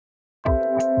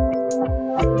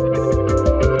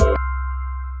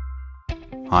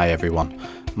Hi everyone,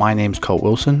 my name's Colt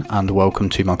Wilson and welcome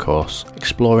to my course,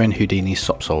 Exploring Houdini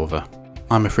SOP Solver.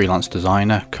 I'm a freelance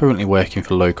designer, currently working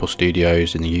for local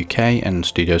studios in the UK and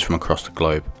studios from across the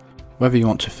globe. Whether you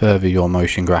want to further your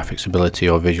motion graphics ability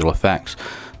or visual effects,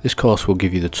 this course will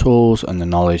give you the tools and the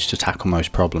knowledge to tackle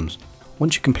most problems.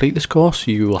 Once you complete this course,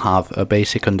 you will have a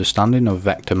basic understanding of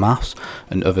vector maths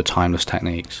and other timeless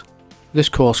techniques. This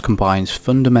course combines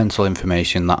fundamental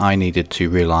information that I needed to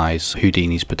realise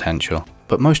Houdini's potential.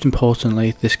 But most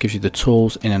importantly, this gives you the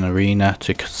tools in an arena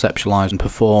to conceptualise and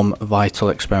perform vital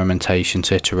experimentation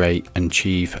to iterate and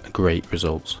achieve great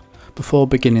results. Before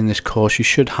beginning this course, you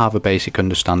should have a basic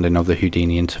understanding of the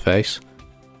Houdini interface.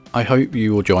 I hope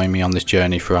you will join me on this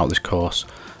journey throughout this course.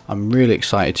 I'm really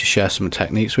excited to share some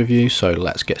techniques with you, so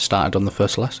let's get started on the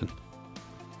first lesson.